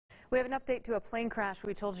We have an update to a plane crash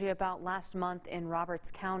we told you about last month in Roberts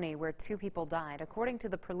County, where 2 people died. According to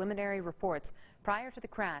the preliminary reports, prior to the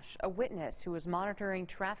crash, a witness who was monitoring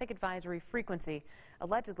traffic advisory frequency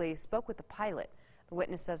allegedly spoke with the pilot. The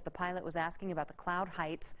witness says the pilot was asking about the cloud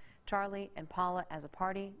heights. Charlie and Paula, as a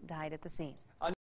party, died at the scene.